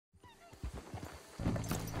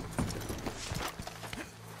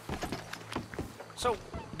So,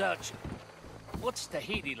 Dutch, what's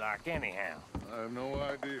Tahiti like anyhow? I have no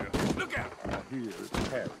idea. Look out! I hear it's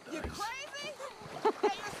paradise. You crazy?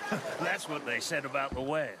 That's what they said about the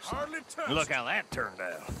West. Hardly touched. Look how that turned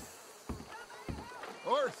out.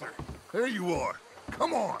 Arthur, there you are.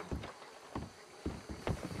 Come on.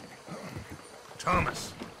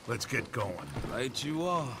 Thomas, let's get going. Right you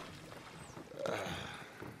are.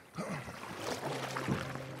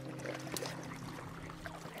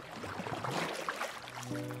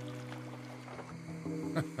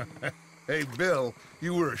 Hey, Bill,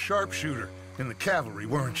 you were a sharpshooter in the cavalry,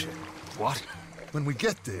 weren't you? What? When we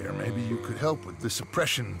get there, maybe you could help with the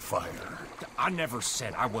suppression fire. I never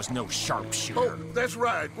said I was no Oh, sharpshooter. that's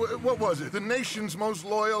right. What was it? The nation's most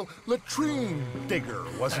loyal latrine digger,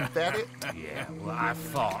 wasn't that it? Yeah, well, I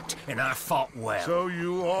fought, and I fought well. So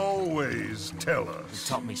you always tell You us.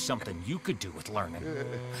 taught me something you could do with learning.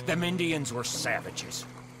 Them Indians were savages.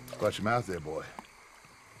 Watch your mouth there, boy.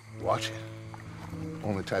 Watch it.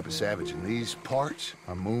 Only type of savage in these parts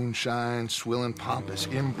are moonshine, swilling, pompous,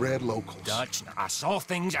 inbred locals. Dutch, I saw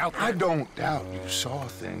things out there. I don't doubt you saw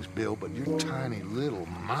things, Bill, but your tiny little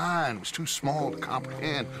mind was too small to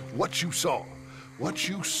comprehend what you saw. What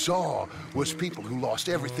you saw was people who lost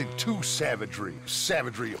everything to savagery.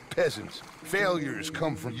 Savagery of peasants. Failures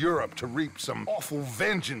come from Europe to reap some awful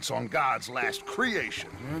vengeance on God's last creation.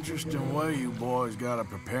 Interesting way you boys got up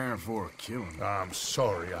preparing for a killing. I'm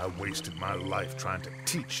sorry I wasted my life trying to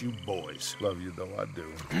teach you boys. Love you though I do.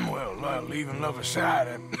 Well, leaving love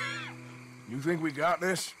aside, you think we got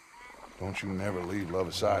this? Don't you never leave love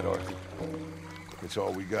aside, Arthur. It's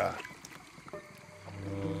all we got.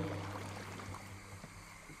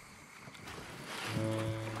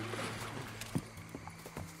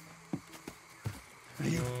 Now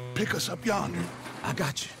you pick us up yonder. I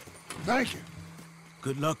got you. Thank you.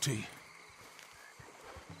 Good luck to you.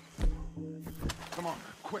 Come on,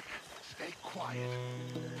 quick. Stay quiet.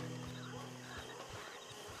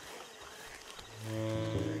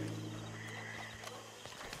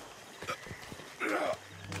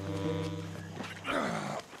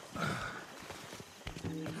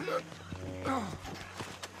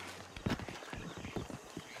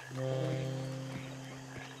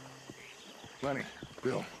 Lenny,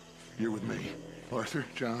 Bill, you're with me. Arthur,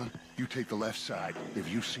 John, you take the left side.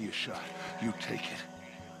 If you see a shot, you take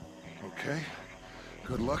it. Okay?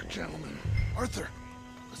 Good luck, gentlemen. Arthur,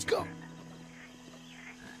 let's go.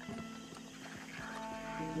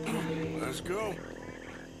 Let's go.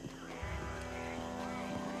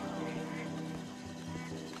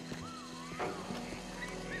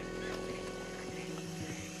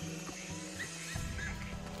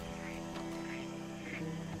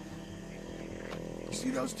 You see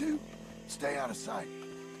those two? Stay out of sight.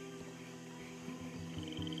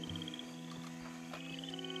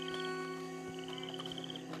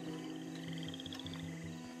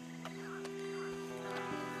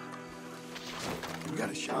 We got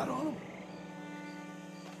a shot on him.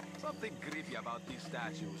 Something creepy about these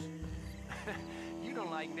statues. You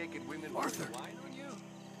don't like naked women with Arthur. wine on you?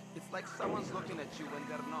 It's like someone's looking at you when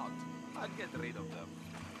they're not. I'll get rid of them.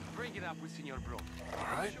 Bring it up with Senor Bro.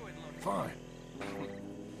 All right, Show it look. fine.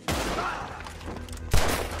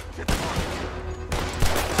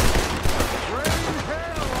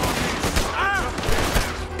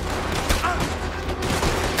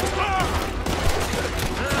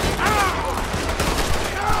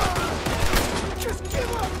 Just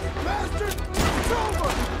give up, bastard! It's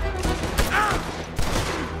over!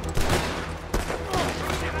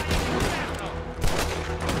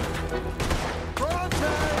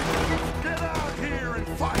 Bronte! Get out here and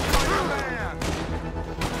fight like a man!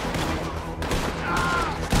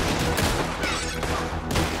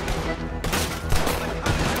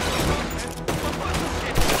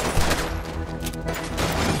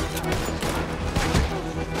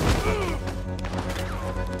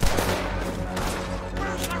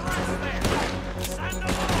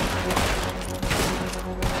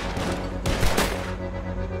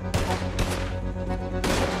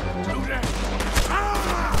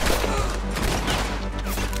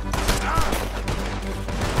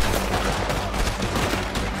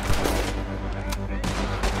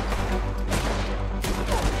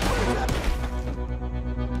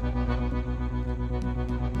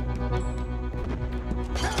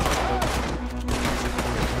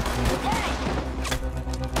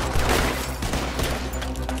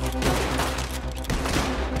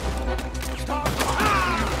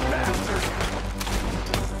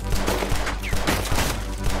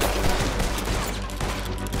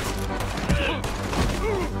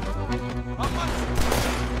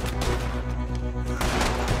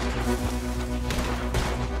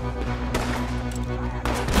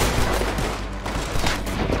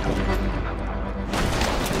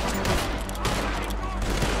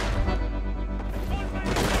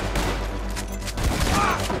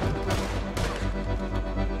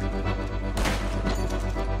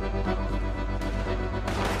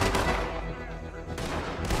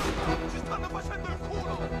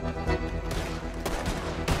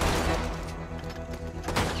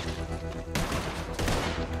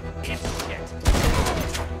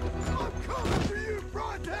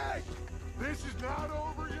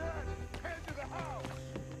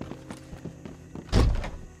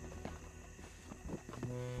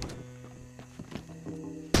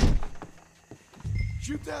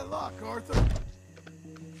 Shoot that lock, Arthur.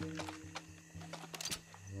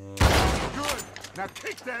 Good. Now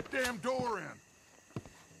kick that damn door in.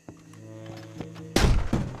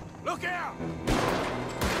 Look out!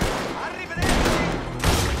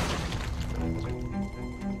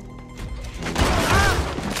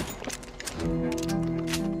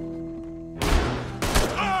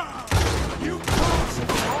 You crossed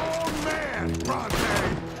the wrong man, Bronte!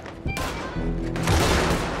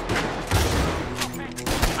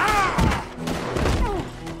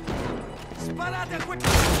 Sparate quick!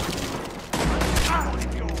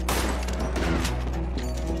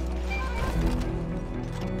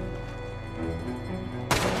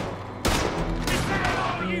 Is that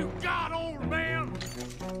all you got, old man?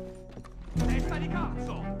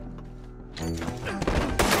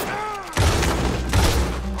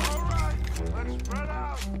 All right, let's spread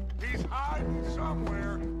out. He's hiding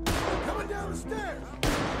somewhere. Coming down the stairs!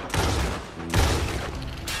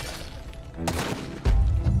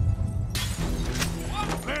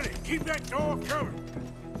 Lenny, keep that door covered.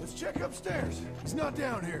 Let's check upstairs. He's not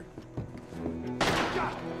down here.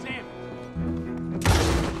 God damn it.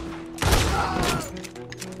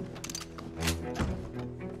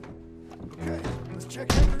 Okay, let's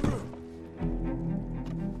check every room.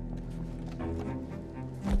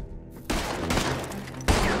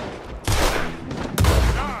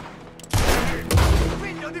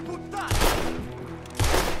 Figlio di puttana!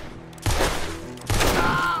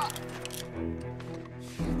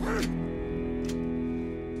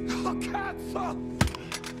 Oh, cazzo!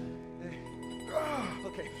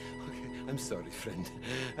 Okay, I'm sorry, friend.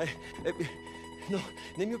 No,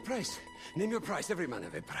 name your price. Name your price. Every man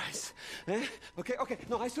have a price. Eh? Okay,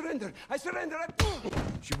 no, I surrender.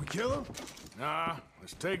 Should we kill him? Nah,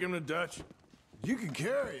 let's take him to Dutch. You can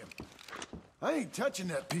carry him. I ain't touching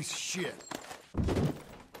that piece of shit.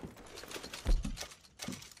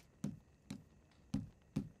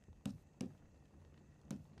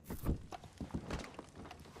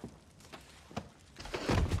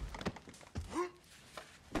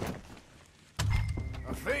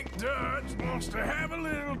 I think Dutch wants to have a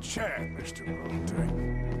little chat, Mr. Bronte.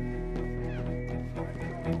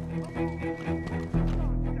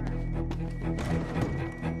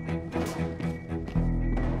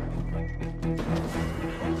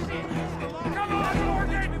 Come on,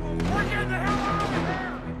 Morgan! We're getting the hell out of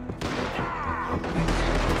here!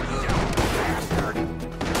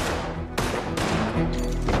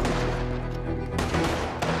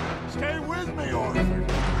 Stay with me, Arthur.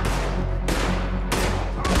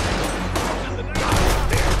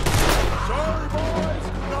 Sorry, boys.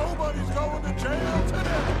 Nobody's going to jail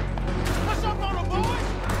today. What's up on the boys?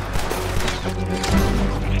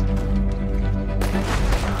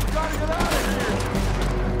 Gotta get out of here.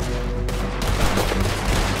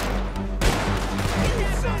 You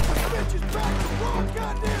son of a bitches back the wrong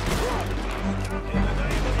goddamn truck! In the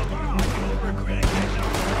name of the law, you'll regret getting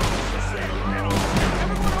off the road.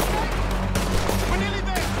 Everyone okay? We're nearly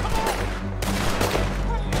there. Come on!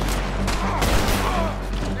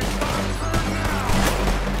 It's our turn now.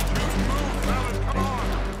 Shoot, move, fellas. Come on.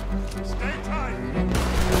 Stay tight.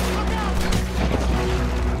 Look out!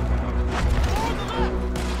 More to the left!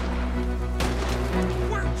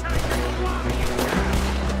 We're taking the line!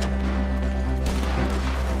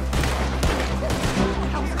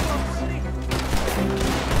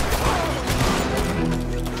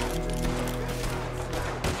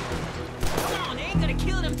 Come on, they ain't gonna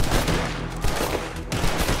kill them.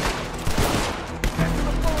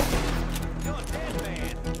 You're a dead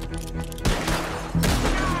man.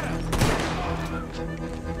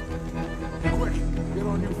 Quick, get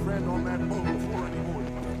on your friend on that boat before any more.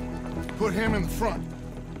 Put him in the front.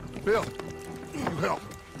 Bill, you help.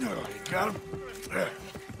 You got him? There.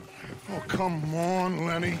 Oh, come on,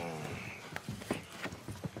 Lenny.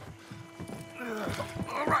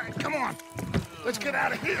 All right, come on. Let's get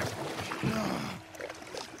out of here.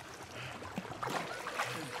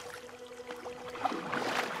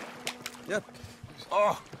 Yep.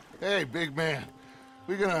 Oh, hey, big man.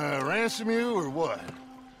 We gonna ransom you or what?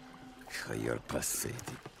 You're pathetic.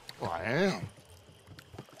 Well, I am.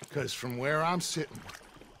 Because from where I'm sitting,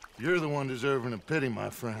 you're the one deserving of pity, my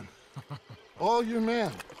friend. All your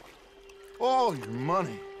men, all your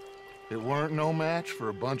money, it weren't no match for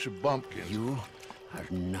a bunch of bumpkins. You are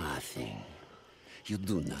nothing. You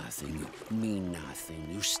do nothing. You mean nothing.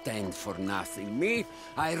 You stand for nothing. Me,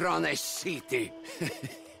 I run a city.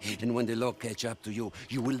 And when the law catch up to you,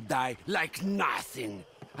 you will die like nothing.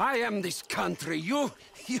 I am this country. You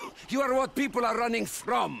are what people are running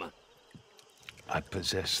from. I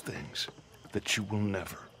possess things that you will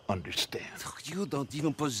never understand. You don't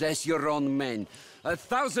even possess your own men.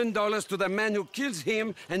 $1,000 to the man who kills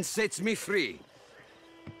him and sets me free.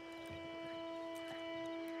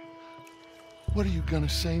 What are you gonna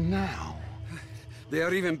say now? They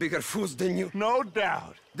are even bigger fools than you. No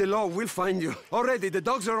doubt. The law will find you. Already, the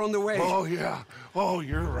dogs are on the way. Oh, yeah. Oh,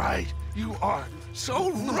 you're right. You are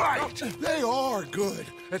so right. They are good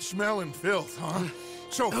at smelling filth, huh?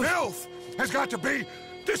 So filth has got to be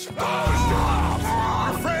disposed of.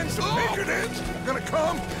 Our friends the pigeonheads are gonna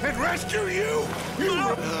come and rescue you, you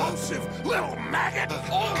repulsive little maggot.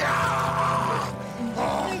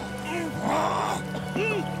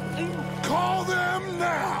 Call them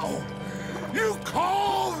now. You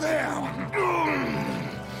call them.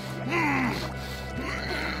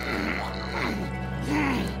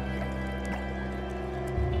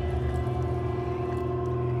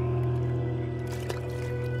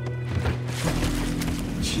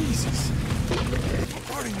 Jesus.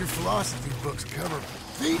 Part of your philosophy books cover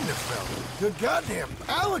feeding a fella. The goddamn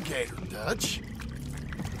alligator, Dutch.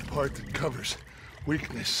 Part that covers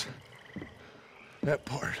weakness. That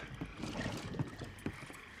part.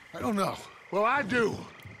 I don't know. Well, I do.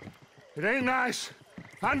 It ain't nice.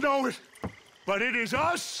 I know it. But it is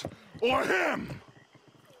us or him.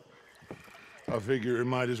 I figure it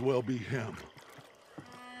might as well be him.